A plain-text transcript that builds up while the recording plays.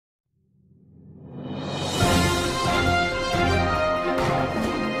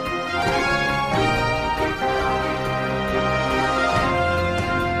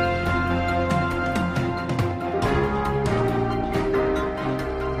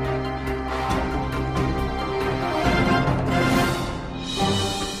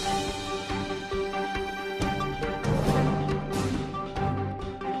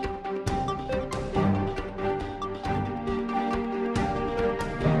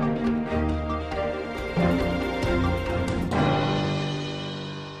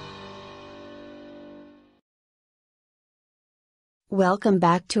Welcome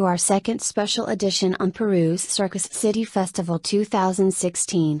back to our second special edition on Peru's Circus City Festival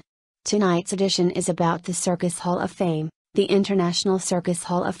 2016. Tonight's edition is about the Circus Hall of Fame. The International Circus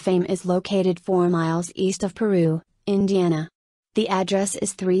Hall of Fame is located 4 miles east of Peru, Indiana. The address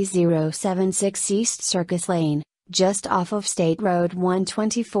is 3076 East Circus Lane, just off of State Road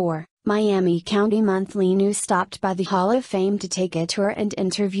 124, Miami County. Monthly News stopped by the Hall of Fame to take a tour and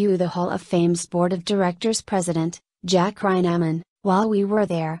interview the Hall of Fame's Board of Directors President, Jack Reineman. While we were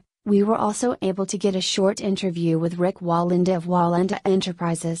there, we were also able to get a short interview with Rick Wallenda of Wallenda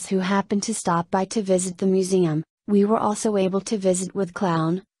Enterprises, who happened to stop by to visit the museum. We were also able to visit with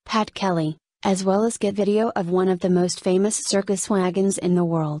clown, Pat Kelly, as well as get video of one of the most famous circus wagons in the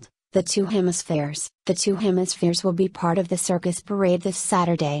world, the two Hemispheres. The two Hemispheres will be part of the Circus Parade this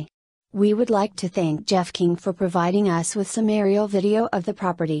Saturday. We would like to thank Jeff King for providing us with some aerial video of the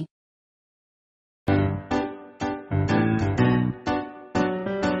property.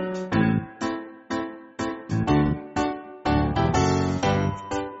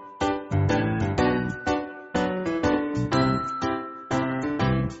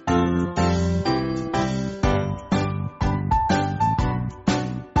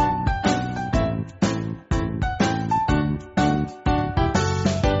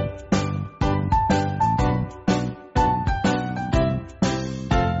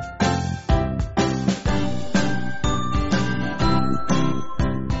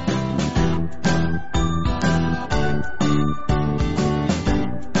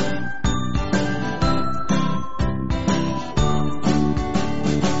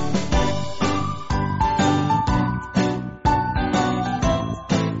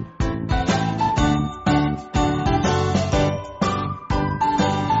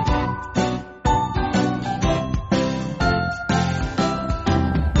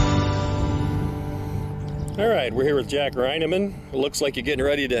 Alright, we're here with Jack Reineman. It looks like you're getting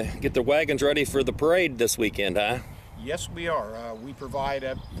ready to get the wagons ready for the parade this weekend, huh? Yes, we are. We provide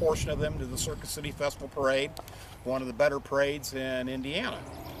a portion of them to the Circus City Festival Parade, one of the better parades in Indiana.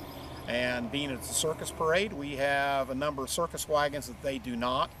 And being it's a circus parade, we have a number of circus wagons that they do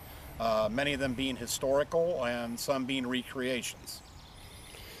not, many of them being historical and some being recreations.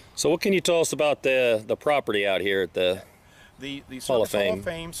 So what can you tell us about the property out here at the Circus Hall of Fame? Hall of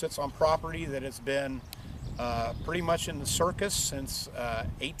Fame sits on property that has been pretty much in the circus since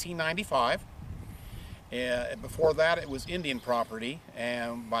 1895. Before that, it was Indian property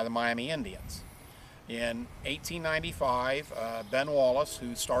and by the Miami Indians. In 1895, Ben Wallace,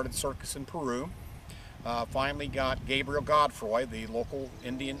 who started circus in Peru, finally got Gabriel Godfroy, the local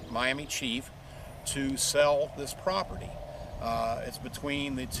Indian Miami chief, to sell this property. It's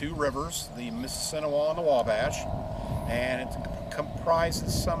between the two rivers, the Mississippi and the Wabash, and it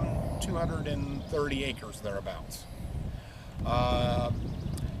comprises some 230 acres thereabouts.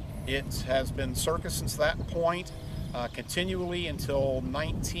 It has been circus since that point, continually until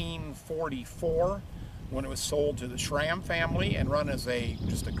 1944, when it was sold to the Schramm family and run as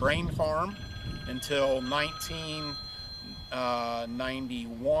just a grain farm until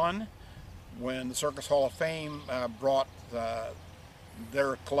 1991, when the Circus Hall of Fame brought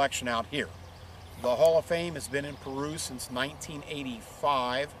their collection out here. The Hall of Fame has been in Peru since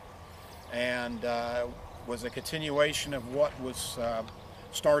 1985 and was a continuation of what was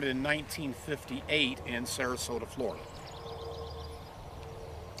started in 1958 in Sarasota, Florida.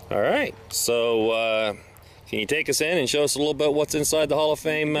 All right, so can you take us in and show us a little bit what's inside the Hall of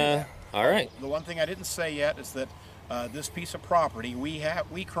Fame? All right. The one thing I didn't say yet is that this piece of property, we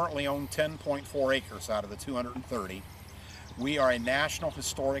currently own 10.4 acres out of the 230. We are a National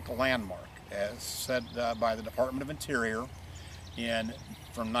Historic Landmark, as said by the Department of Interior.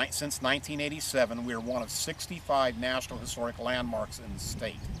 Since 1987, we are one of 65 National Historic Landmarks in the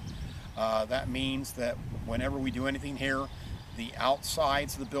state. That means that whenever we do anything here, the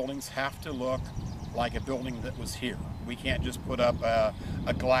outsides of the buildings have to look like a building that was here. We can't just put up a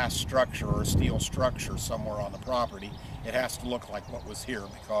glass structure or a steel structure somewhere on the property. It has to look like what was here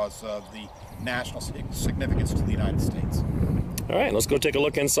because of the national significance to the United States. All right, let's go take a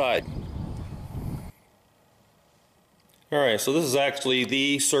look inside. All right, so this is actually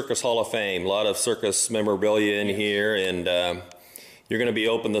the Circus Hall of Fame. A lot of circus memorabilia in here, and you're going to be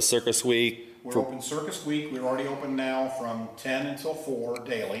open the Circus Week. We're open Circus Week. We're already open now from 10 until 4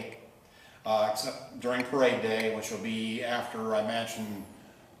 daily, except during Parade Day, which will be after, I imagine,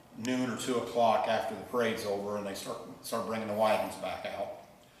 noon or 2 o'clock after the parade's over and they start bringing the wagons back out.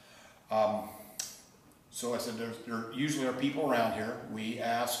 So I said there usually are people around here. We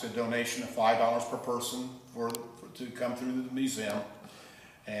ask a donation of $5 per person to come through the museum.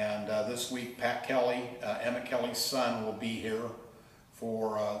 And this week, Pat Kelly, Emmett Kelly's son, will be here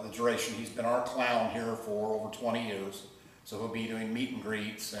for the duration. He's been our clown here for over 20 years. So he'll be doing meet and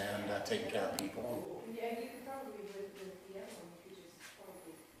greets and taking care of people. Yeah, you could probably with the other one, you could just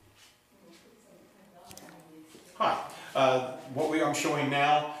probably put some kind of Hi. What I'm showing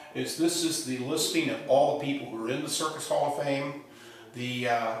now is this is the listing of all the people who are in the Circus Hall of Fame. The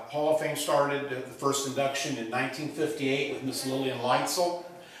Hall of Fame started the first induction in 1958 with Miss Lillian Leitzel.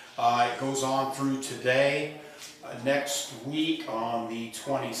 It goes on through today. Next week on the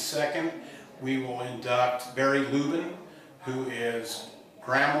 22nd, we will induct Barry Lubin, who is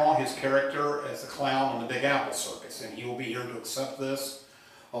Grandma, his character as the clown on the Big Apple Circus, and he will be here to accept this,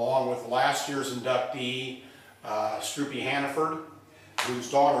 along with last year's inductee, Stroopy Hannaford, whose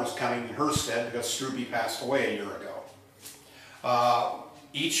daughter is coming in her stead because Stroopy passed away a year ago.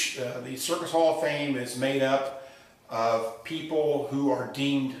 The Circus Hall of Fame is made up of people who are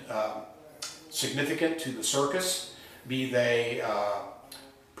deemed significant to the circus, be they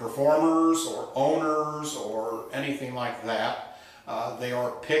performers or owners or anything like that. They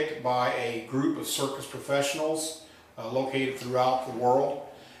are picked by a group of circus professionals located throughout the world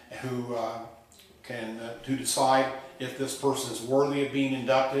who to decide if this person is worthy of being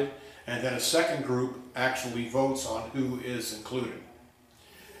inducted, and then a second group actually votes on who is included.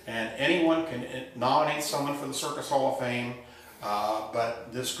 And anyone can nominate someone for the Circus Hall of Fame,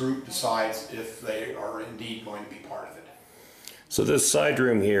 but this group decides if they are indeed going to be part of it. So this side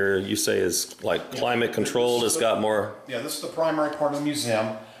room here, you say is like climate controlled, it's got more... Yeah, this is the primary part of the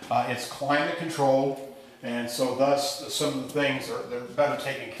museum. It's climate controlled, and so thus some of the things they're better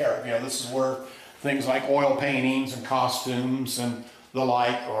taken care of. You know, this is where things like oil paintings and costumes and the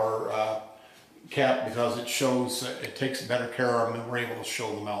like are kept, because it shows, it takes better care of them and we're able to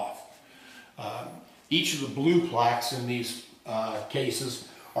show them off. Each of the blue plaques in these cases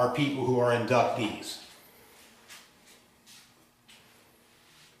are people who are inductees.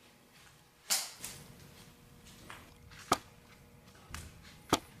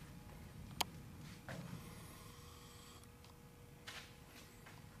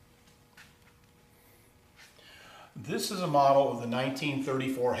 This is a model of the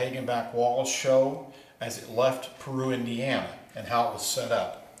 1934 Hagenbeck Wallace show as it left Peru, Indiana, and how it was set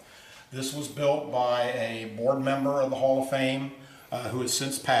up. This was built by a board member of the Hall of Fame who has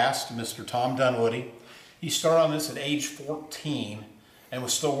since passed, Mr. Tom Dunwoody. He started on this at age 14 and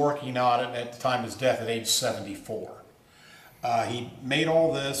was still working on it at the time of his death at age 74. He made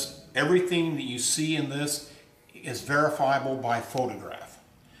all this. Everything that you see in this is verifiable by photograph.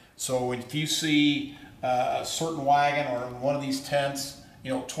 So if you see a certain wagon or one of these tents,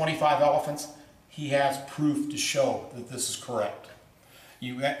 25 elephants, he has proof to show that this is correct.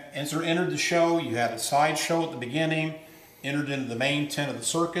 You entered the show, you had a side show at the beginning, entered into the main tent of the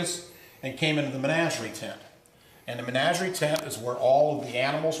circus, and came into the menagerie tent. And the menagerie tent is where all of the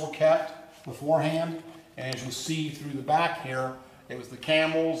animals were kept beforehand. And as you see through the back here, it was the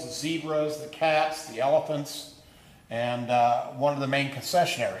camels, the zebras, the cats, the elephants, and one of the main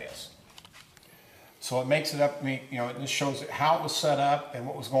concession areas. So it makes it up, this shows how it was set up and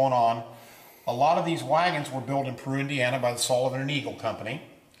what was going on. A lot of these wagons were built in Peru, Indiana by the Sullivan and Eagle Company,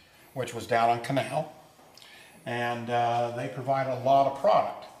 which was down on Canal. And they provided a lot of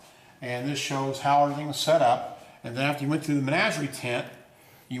product. And this shows how everything was set up. And then after you went through the menagerie tent,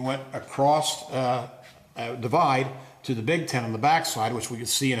 you went across a divide to the big tent on the back side, which we can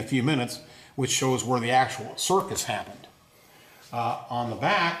see in a few minutes, which shows where the actual circus happened. On the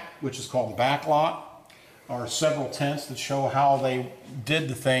back, which is called the back lot, are several tents that show how they did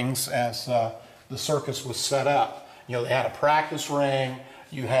the things as the circus was set up. They had a practice ring,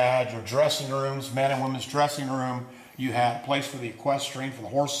 you had your dressing rooms, men and women's dressing room, you had a place for the equestrian, for the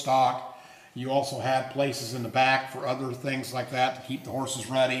horse stock, you also had places in the back for other things like that to keep the horses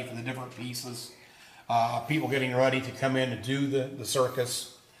ready for the different pieces. People getting ready to come in to do the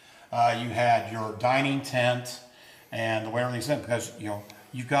circus. You had your dining tent and the way everything's in, because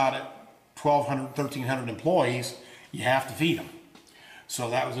you've got 1,200, 1,300 employees, you have to feed them.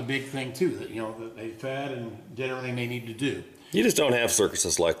 So that was a big thing too, that they fed and did everything they needed to do. You just don't have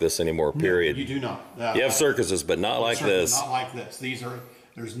circuses like this anymore, period. No, you do not. You have circuses, but not like this. Not like this.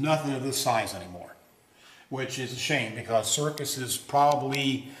 There's nothing of this size anymore, which is a shame, because circus is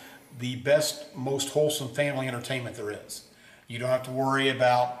probably the best, most wholesome family entertainment there is. You don't have to worry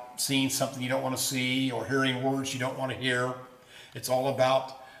about seeing something you don't want to see or hearing words you don't want to hear. It's all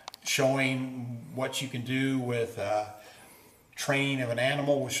about showing what you can do with training of an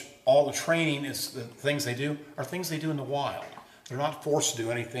animal, which all the training is, the things they do are things they do in the wild. They're not forced to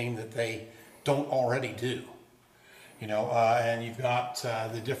do anything that they don't already do. And you've got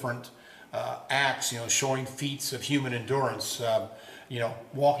the different acts, showing feats of human endurance. you know,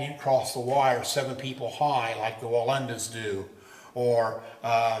 walking across the wire 7 people high like the Wallendas do, or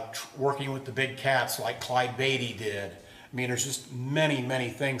working with the big cats like Clyde Beatty did. I mean, there's just many, many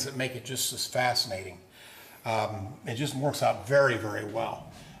things that make it just as fascinating. It just works out very, very well.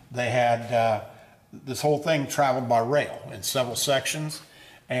 They had this whole thing traveled by rail in several sections,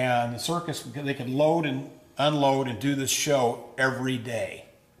 and the circus, they could load and unload and do this show every day.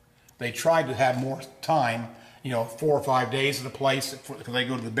 They tried to have more time, you know, 4 or 5 days at a place because they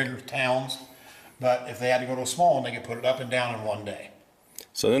go to the bigger towns, but if they had to go to a small one, they could put it up and down in one day.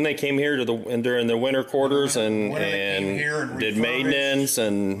 So then they came here to during the winter quarters and did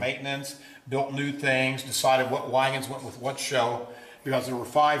maintenance built new things, decided what wagons went with what show, because there were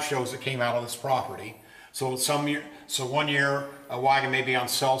 5 shows that came out of this property. So one year a wagon may be on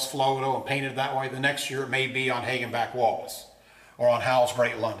Sells Floto and painted that way. The next year it may be on Hagenback Wallace or on Howell's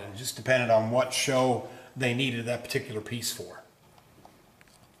Great London. It just depended on what show they needed that particular piece for.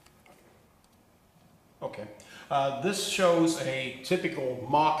 Okay. This shows a typical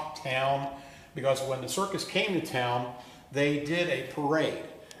mock town, because when the circus came to town, they did a parade.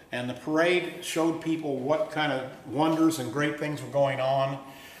 And the parade showed people what kind of wonders and great things were going on.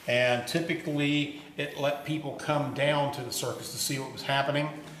 And typically, it let people come down to the circus to see what was happening.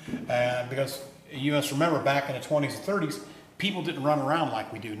 Because you must remember, back in the 20s and 30s, people didn't run around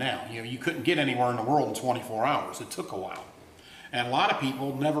like we do now. You know, you couldn't get anywhere in the world in 24 hours. It took a while. And a lot of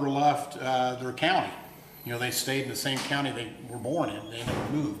people never left their county. You know, they stayed in the same county they were born in. They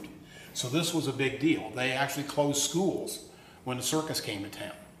never moved. So this was a big deal. They actually closed schools when the circus came to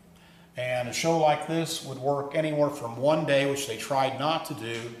town. And a show like this would work anywhere from 1 day, which they tried not to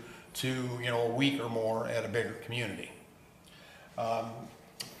do, to, you know, a week or more at a bigger community.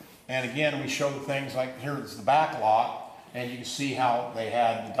 And again, we show things like, here's the back lot, and you can see how they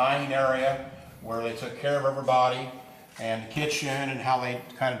had the dining area where they took care of everybody, and the kitchen, and how they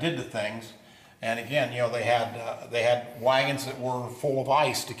kind of did the things. And again, you know, they had wagons that were full of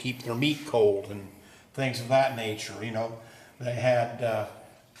ice to keep their meat cold and things of that nature. You know, they had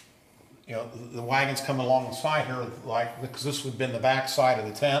you know, the wagons come along the side here, like, because this would have been the back side of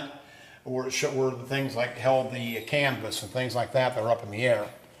the tent, where the things like held the canvas and things like that that are up in the air.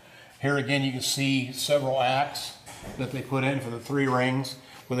 Here again, you can see several acts that they put in for the 3 rings,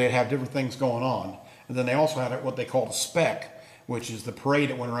 where they'd have different things going on. And then they also had what they called a spec, which is the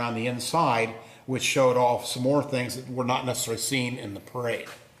parade that went around the inside, which showed off some more things that were not necessarily seen in the parade.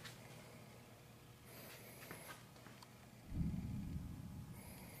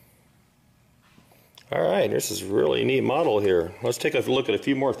 All right, this is a really neat model here. Let's take a look at a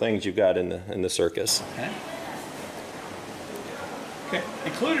few more things you've got in the circus. Okay. Okay.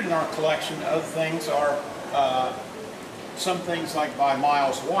 Included in our collection of things are some things like by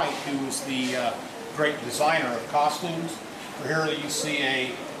Miles White, who was the great designer of costumes. Here you see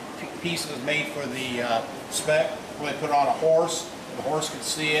a piece that was made for the spec, where they put it on a horse. The horse could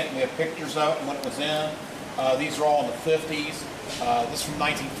see it, and we have pictures of it and when it was in. These are all in the 50s. This is from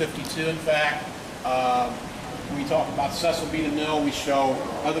 1952, in fact. We talk about Cecil B. DeMille. We show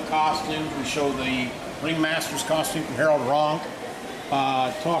other costumes. We show the ringmaster's costume from Harold Ronk.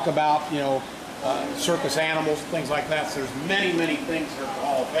 Talk about, you know, circus animals, things like that. So there's many, many things here at the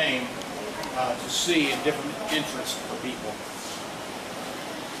Hall of Fame to see and different interests for people.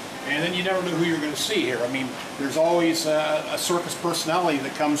 And then you never know who you're going to see here. I mean, there's always a circus personality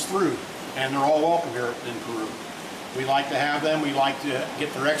that comes through, and they're all welcome here in Peru. We like to have them. We like to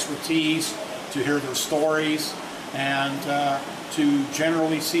get their expertise, to hear their stories, and to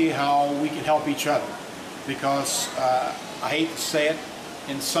generally see how we can help each other. Because I hate to say it,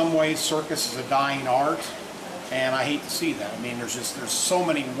 in some ways circus is a dying art, and I hate to see that. I mean, there's so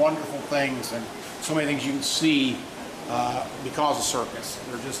many wonderful things and so many things you can see because of circus.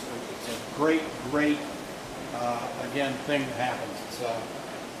 It's a great, again, thing that happens. It's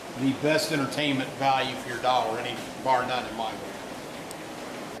the best entertainment value for your dollar, any bar none in my book.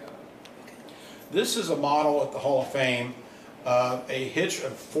 This is a model at the Hall of Fame of a hitch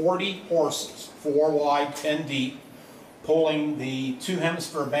of 40 horses, 4 wide, 10 deep, pulling the 2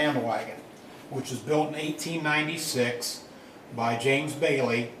 Hemisphere bandwagon, which was built in 1896 by James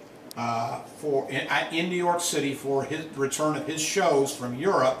Bailey in New York City for his return of his shows from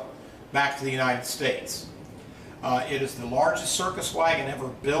Europe back to the United States. It is the largest circus wagon ever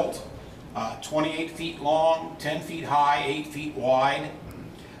built, 28 feet long, 10 feet high, 8 feet wide.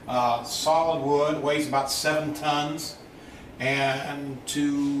 Solid wood, weighs about 7 tons, and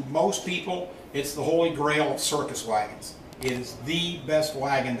to most people it's the holy grail of circus wagons. It is the best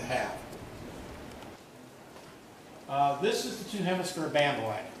wagon to have. This is the 2 Hemisphere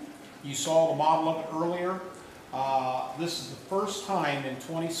bandwagon. You saw the model of it earlier. This is the first time in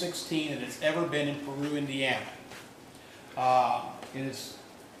 2016 that it's ever been in Peru, Indiana.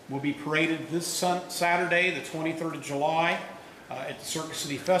 Will be paraded this Saturday, the 23rd of July, at the Circus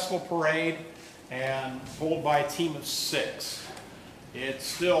City Festival Parade, and pulled by a team of 6. It's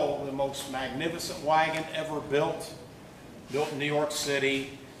still the most magnificent wagon ever built in New York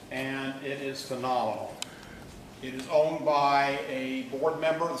City, and it is phenomenal. It is owned by a board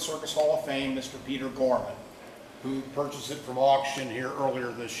member of the Circus Hall of Fame, Mr. Peter Gorman, who purchased it from auction here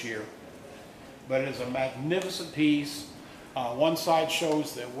earlier this year. But it is a magnificent piece. One side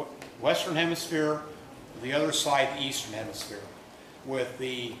shows the Western Hemisphere, the other side the Eastern Hemisphere, with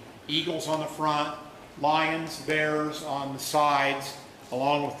the eagles on the front, lions, bears on the sides,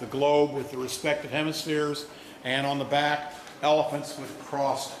 along with the globe with the respective hemispheres, and on the back, elephants with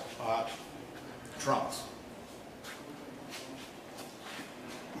crossed trunks.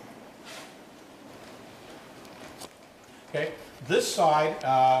 Okay, this side,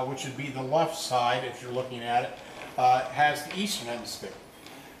 which would be the left side if you're looking at it, has the Eastern Hemisphere,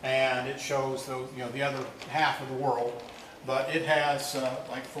 and it shows the other half of the world. But it has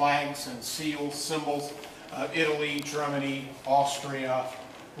like flags and seals, symbols of Italy, Germany, Austria,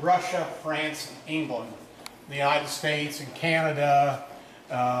 Russia, France, and England, the United States and Canada,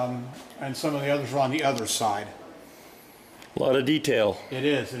 and some of the others are on the other side. A lot of detail. It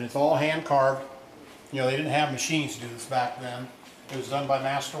is, and it's all hand carved. They didn't have machines to do this back then. It was done by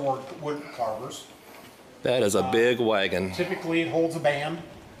master wood carvers. That is a big wagon. Typically, it holds a band.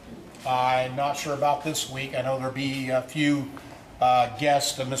 I'm not sure about this week. I know there'll be a few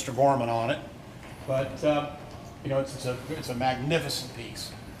guests of Mr. Gorman on it, but it's a magnificent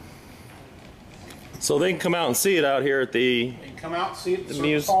piece. So they can come out and see it out here at the. They can come out and see it at the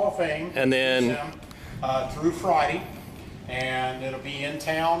Circus Hall of Fame, and then through Friday, and it'll be in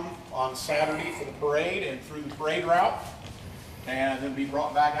town on Saturday for the parade and through the parade route, and then be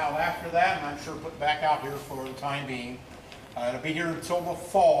brought back out after that, and I'm sure put back out here for the time being. It'll be here until the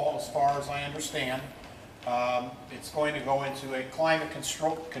fall, as far as I understand. It's going to go into a climate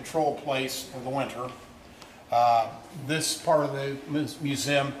control place for the winter. This part of the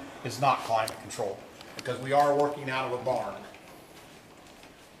museum is not climate controlled because we are working out of a barn.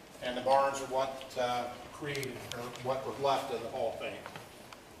 And the barns are what created, or what was left of the Hall of Fame.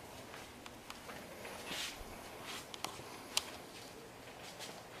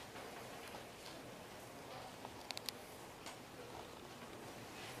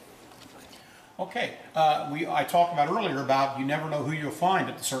 Okay, I talked about earlier about you never know who you'll find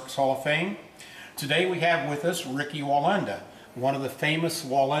at the Circus Hall of Fame. Today we have with us Ricky Wallenda, one of the famous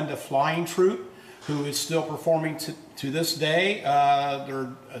Wallenda flying troupe, who is still performing to this day.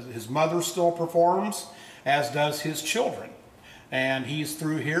 His mother still performs, as does his children. And he's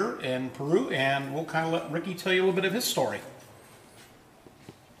through here in Peru, and we'll kind of let Ricky tell you a little bit of his story.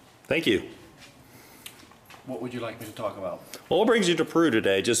 Thank you. What would you like me to talk about? Well, what brings you to Peru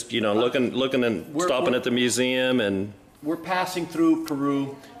today? Just looking and stopping at the museum, and we're passing through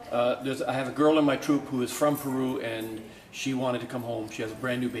Peru. I have a girl in my troupe who is from Peru, and she wanted to come home. She has a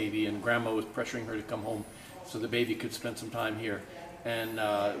brand new baby, and Grandma was pressuring her to come home so the baby could spend some time here. And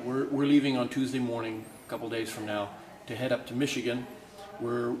we're leaving on Tuesday morning, a couple days from now, to head up to Michigan.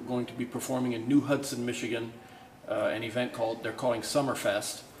 We're going to be performing in New Hudson, Michigan, an event they're calling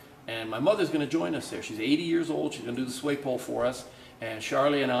Summerfest. And my mother's going to join us there. She's 80 years old. She's going to do the sway pole for us. And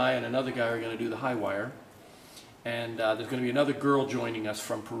Charlie and I and another guy are going to do the high wire. And there's going to be another girl joining us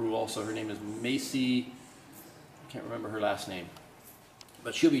from Peru also. Her name is Macy. I can't remember her last name.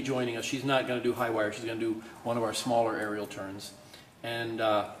 But she'll be joining us. She's not going to do high wire. She's going to do one of our smaller aerial turns. And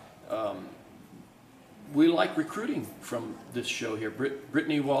we like recruiting from this show here.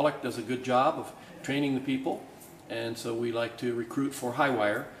 Brittany Wallach does a good job of training the people. And so we like to recruit for high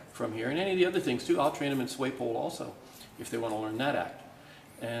wire from here, and any of the other things too. I'll train them in sway pole also if they want to learn that act.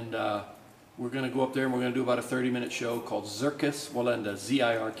 And we're going to go up there and we're going to do about a 30-minute show called Circus Wallenda,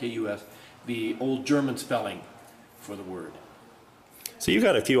 Z-I-R-K-U-S, the old German spelling for the word. So you've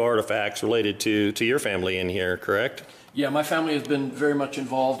got a few artifacts related to your family in here, correct? Yeah, my family has been very much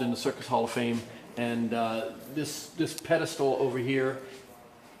involved in the Circus Hall of Fame, and this pedestal over here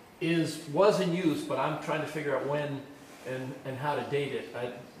was in use, but I'm trying to figure out when and how to date it.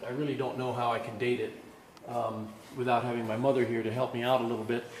 I really don't know how I can date it without having my mother here to help me out a little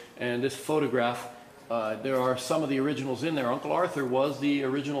bit. And this photograph, there are some of the originals in there. Uncle Arthur was the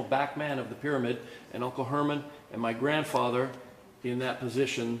original back man of the pyramid, and Uncle Herman and my grandfather in that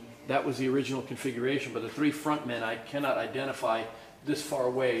position, that was the original configuration. But the three front men I cannot identify this far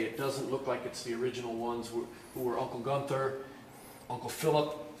away. It doesn't look like it's the original ones who were Uncle Gunther, Uncle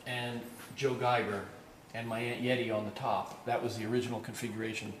Philip, and Joe Geiger. and my Aunt Yeti on the top. That was the original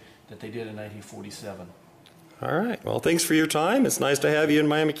configuration that they did in 1947. All right. Well, thanks for your time. It's nice to have you in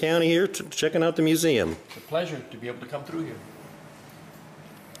Miami County here checking out the museum. It's a pleasure to be able to come through here.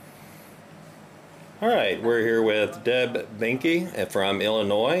 All right. We're here with Deb Benke from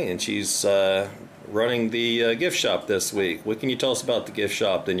Illinois, and she's running the gift shop this week. What can you tell us about the gift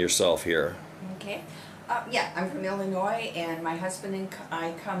shop and yourself here? Okay. Yeah, I'm from Illinois, and my husband and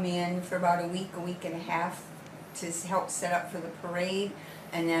I come in for about a week and a half to help set up for the parade,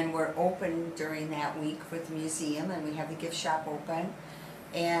 and then we're open during that week with the museum, and we have the gift shop open,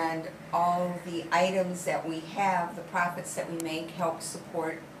 and all the items that we have, the profits that we make, help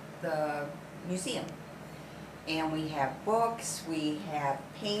support the museum. And we have books, we have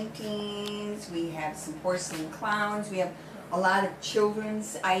paintings, we have some porcelain clowns, we have a lot of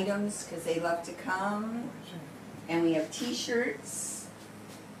children's items because they love to come, and we have t-shirts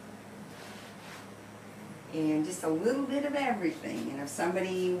and just a little bit of everything. And if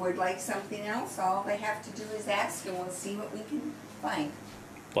somebody would like something else, all they have to do is ask, and we'll see what we can find.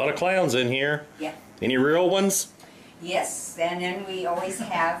 A lot of clowns in here. Yeah. Any real ones? Yes, and then we always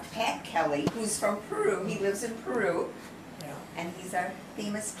have Pat Kelly, who's from Peru. He lives in Peru, and he's our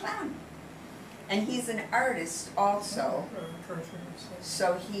famous clown. And he's an artist also.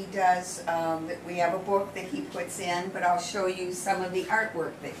 So he does, we have a book that he puts in, but I'll show you some of the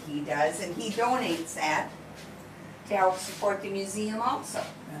artwork that he does, and he donates that to help support the museum also.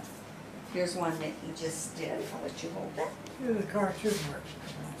 Here's one that he just did. I'll let you hold that. Here's the cartoon works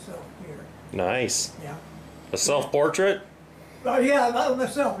myself here. Nice. Yeah. A self-portrait? Oh yeah, not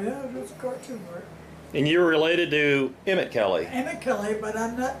myself. Yeah, it's a cartoon work. And you're related to Emmett Kelly. Emmett Kelly, but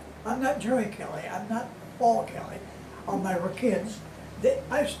I'm not Joey Kelly. I'm not Paul Kelly. All my kids,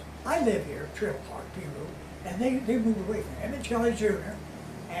 I live here, Trail Park, Peru, and they moved away from Emmett Kelly Jr.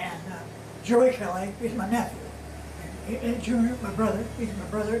 and Joey Kelly. He's my nephew. And Emmett Jr., my brother. He's my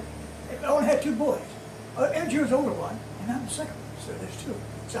brother. I only had two boys. Emmett Jr. was the older one, and I'm the second one. So there's two.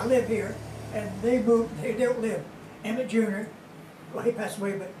 So I live here, and they moved. They don't live. Emmett Jr. Well, he passed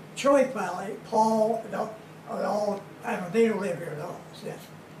away, but Joey Kelly, Paul, all I don't know. They don't live here at all. So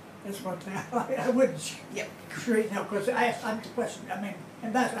that's one thing I wouldn't straighten out, because I asked the question. I mean,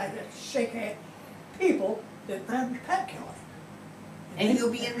 and that's I shake hand people that I'm Pat Kelly. And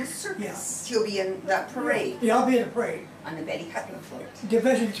he'll be in the circus. Yeah. He'll be in the parade. Yeah, I'll be in the parade. On the Betty Hutton float.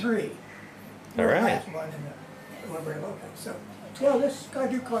 Division 3. All right. Last one in the where we're located. So, well, this guy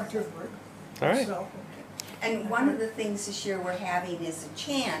do cartoon work. All right. So, and one of the things this year we're having is a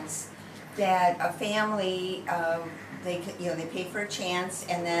chance that a family, they pay for a chance,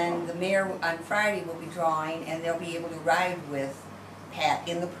 and then the mayor on Friday will be drawing, and they'll be able to ride with Pat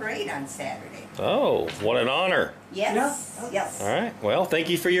in the parade on Saturday. Oh, what an honor. Yes, yes. All right. Well, thank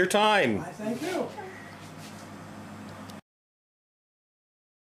you for your time. I thank you.